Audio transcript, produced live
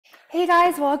Hey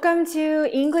guys, welcome to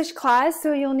English class.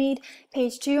 So you'll need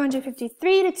page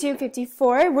 253 to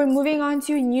 254. We're moving on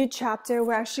to a new chapter.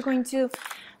 We're actually going to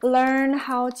learn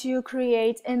how to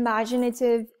create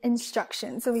imaginative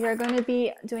instructions. So we are going to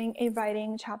be doing a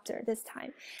writing chapter this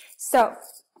time. So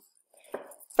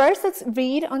first, let's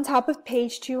read on top of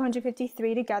page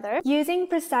 253 together. Using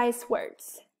precise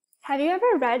words. Have you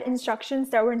ever read instructions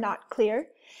that were not clear?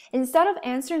 Instead of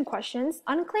answering questions,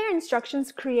 unclear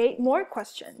instructions create more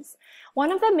questions.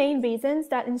 One of the main reasons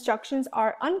that instructions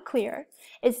are unclear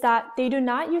is that they do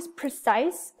not use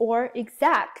precise or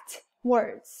exact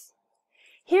words.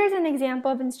 Here's an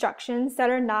example of instructions that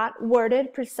are not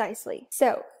worded precisely.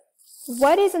 So,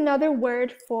 what is another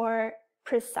word for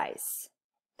precise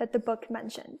that the book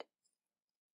mentioned?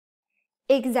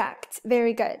 Exact.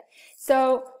 Very good.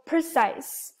 So,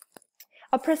 precise.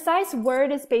 A precise word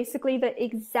is basically the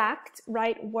exact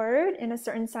right word in a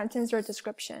certain sentence or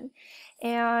description.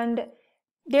 And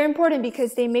they're important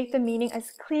because they make the meaning as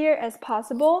clear as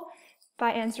possible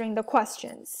by answering the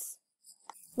questions.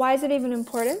 Why is it even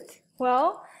important?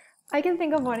 Well, I can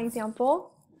think of one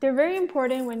example. They're very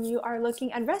important when you are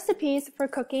looking at recipes for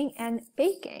cooking and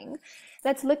baking.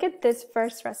 Let's look at this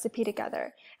first recipe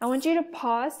together. I want you to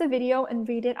pause the video and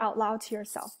read it out loud to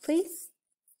yourself, please.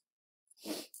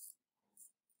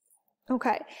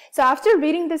 Okay, so after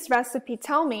reading this recipe,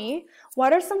 tell me,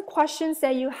 what are some questions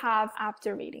that you have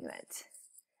after reading it?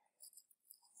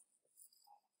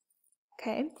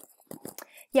 Okay,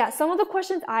 yeah, some of the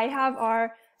questions I have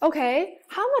are, okay,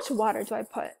 how much water do I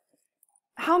put?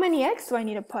 How many eggs do I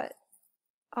need to put?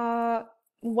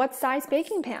 What size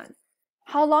baking pan?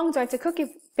 How long do I have to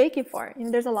bake it for?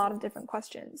 There's a lot of different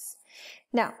questions.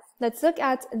 Now, let's look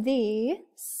at the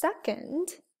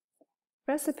second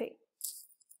recipe.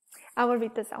 I will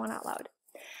read this one out loud.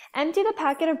 Empty the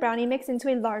packet of brownie mix into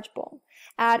a large bowl.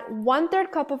 Add 1/3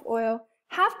 cup of oil,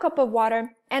 1/2 cup of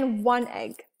water, and 1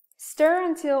 egg. Stir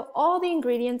until all the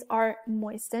ingredients are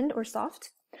moistened or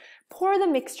soft. Pour the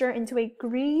mixture into a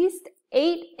greased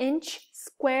 8-inch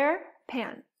square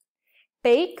pan.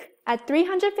 Bake at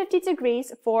 350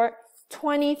 degrees for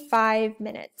 25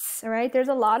 minutes. All right, there's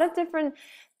a lot of different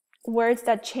words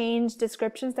that change,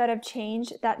 descriptions that have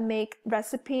changed that make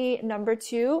recipe number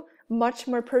 2 much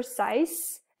more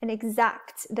precise and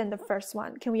exact than the first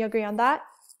one. Can we agree on that?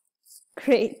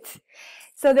 Great.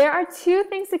 So there are 2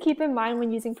 things to keep in mind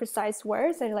when using precise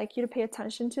words. I'd like you to pay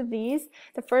attention to these.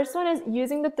 The first one is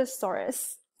using the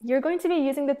thesaurus. You're going to be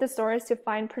using the thesaurus to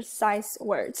find precise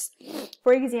words.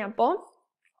 For example,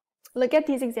 look at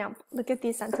these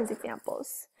sentence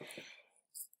examples.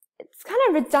 It's kind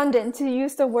of redundant to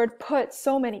use the word put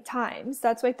so many times.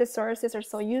 That's why thesauruses are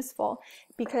so useful,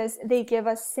 because they give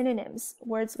us synonyms,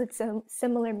 words with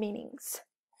similar meanings.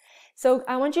 So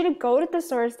I want you to go to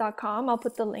thesaurus.com. I'll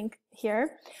put the link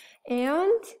here,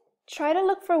 and try to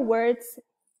look for words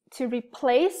to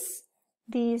replace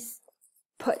these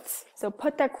puts. So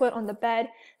put that quilt on the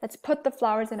bed. Let's put the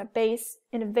flowers in a vase.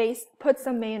 Put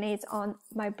some mayonnaise on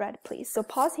my bread, please. So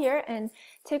pause here and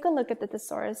take a look at the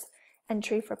thesaurus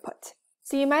entry for put.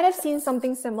 So you might have seen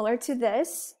something similar to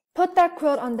this. Put that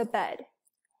quilt on the bed,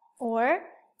 or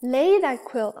lay that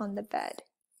quilt on the bed.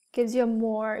 Gives you a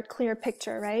more clear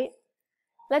picture, right?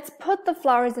 Let's put the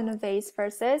flowers in a vase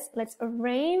versus let's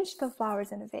arrange the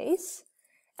flowers in a vase.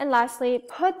 And lastly,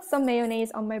 put some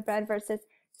mayonnaise on my bread versus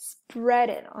spread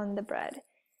it on the bread.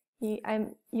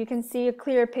 You can see a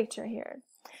clear picture here.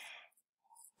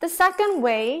 The second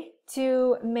way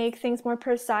to make things more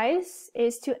precise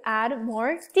is to add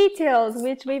more details,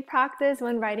 which we practice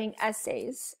when writing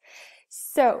essays.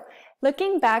 So,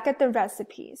 looking back at the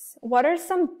recipes, what are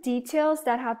some details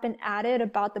that have been added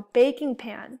about the baking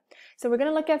pan? So we're going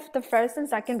to look at the first and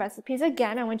second recipes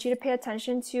again. I want you to pay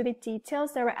attention to the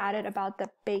details that were added about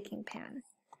the baking pan.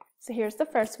 So here's the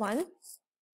first one.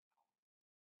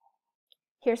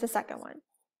 Here's the second one.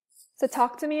 So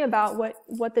talk to me about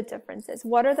what the difference is.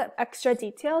 What are the extra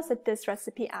details that this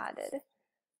recipe added?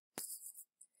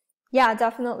 Yeah,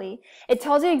 definitely. It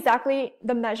tells you exactly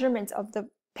the measurements of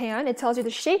the pan. It tells you the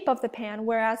shape of the pan,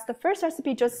 whereas the first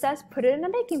recipe just says put it in a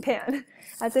baking pan,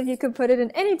 as if you could put it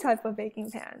in any type of baking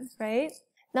pan, right?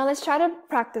 Now let's try to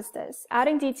practice this,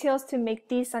 adding details to make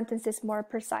these sentences more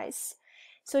precise.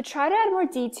 So try to add more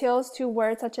details to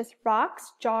words such as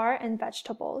rocks, jar, and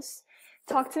vegetables.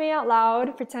 Talk to me out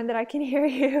loud, pretend that I can hear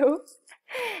you,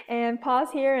 and pause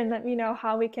here and let me know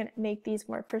how we can make these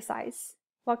more precise.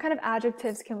 What kind of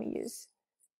adjectives can we use?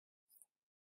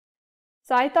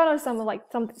 So I thought of something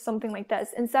like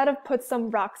this. Instead of put some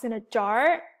rocks in a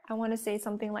jar, I want to say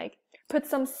something like put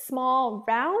some small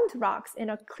round rocks in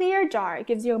a clear jar. It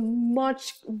gives you a much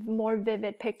more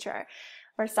vivid picture.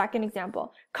 Or second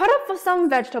example, cut up some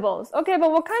vegetables. Okay,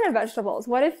 but what kind of vegetables?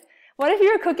 What if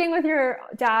you're cooking with your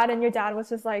dad and your dad was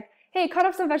just like, hey, cut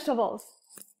up some vegetables?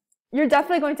 You're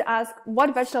definitely going to ask,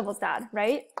 what vegetables, Dad,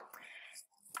 right?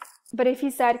 But if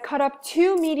he said, cut up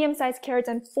 2 medium-sized carrots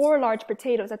and 4 large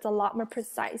potatoes, that's a lot more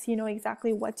precise. You know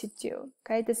exactly what to do,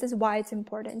 okay? This is why it's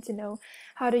important to know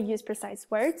how to use precise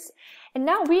words. And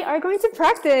now we are going to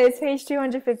practice page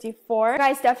 254.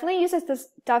 Guys, definitely use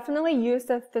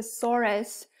the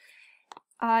thesaurus,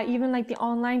 even like the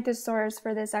online thesaurus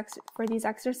for these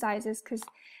exercises, because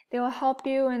they will help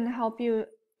you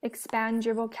expand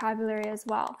your vocabulary as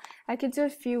well. I could do a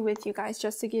few with you guys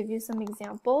just to give you some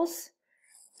examples.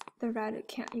 The red,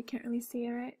 you can't really see it,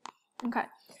 right? Okay.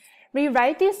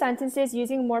 Rewrite these sentences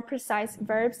using more precise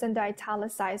verbs than the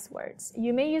italicized words.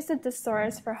 You may use the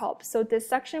thesaurus for help. So this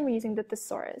section, we're using the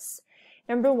thesaurus.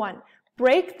 Number 1,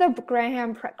 break the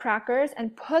graham crackers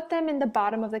and put them in the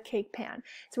bottom of the cake pan.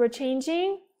 So we're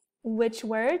changing which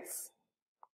words?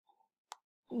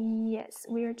 Yes,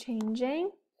 we are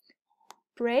changing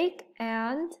break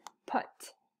and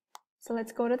put. So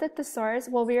let's go to the thesaurus.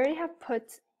 Well, we already have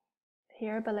put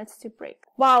here, but let's do break.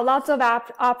 Wow, lots of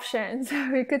options.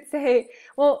 We could say,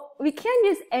 well, we can't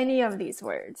use any of these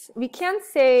words. We can't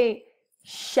say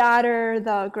shatter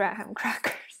the graham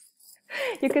crackers.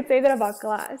 You could say that about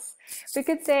glass. We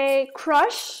could say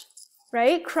crush,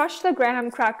 right? Crush the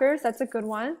graham crackers. That's a good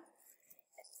one.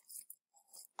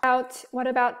 What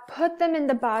about put them in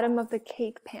the bottom of the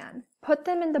cake pan? Put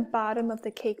them in the bottom of the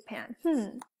cake pan.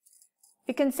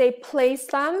 You can say place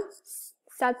them,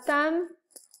 set them,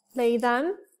 lay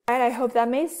them. All right, I hope that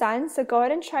made sense. So go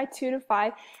ahead and try 2 to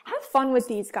 5. Have fun with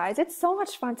these, guys. It's so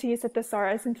much fun to use the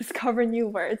thesaurus and discover new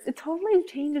words. It totally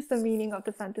changes the meaning of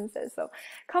the sentences. So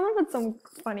come up with some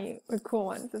funny or cool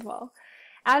ones as well.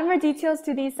 Add more details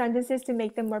to these sentences to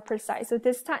make them more precise. So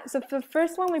for the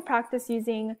first one, we practice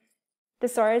using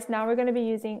thesaurus. Now we're going to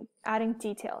be adding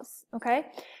details. Okay.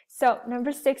 So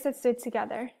number 6, let's do it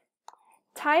together.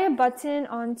 Tie a button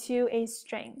onto a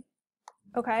string.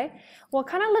 Okay, well,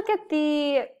 kind of look at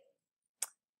the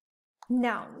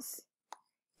nouns.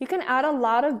 You can add a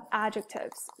lot of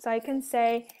adjectives. So I can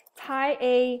say, tie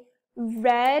a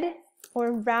red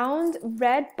or round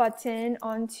red button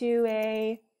onto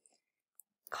a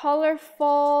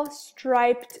colorful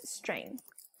striped string.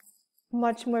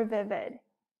 Much more vivid.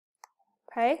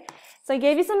 Okay, so I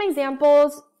gave you some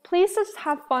examples. Please just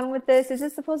have fun with this. This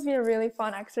is supposed to be a really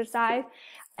fun exercise.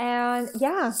 And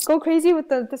yeah, go crazy with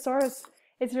the thesaurus.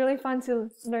 It's really fun to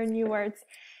learn new words.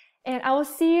 And I will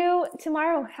see you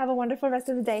tomorrow. Have a wonderful rest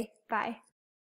of the day. Bye.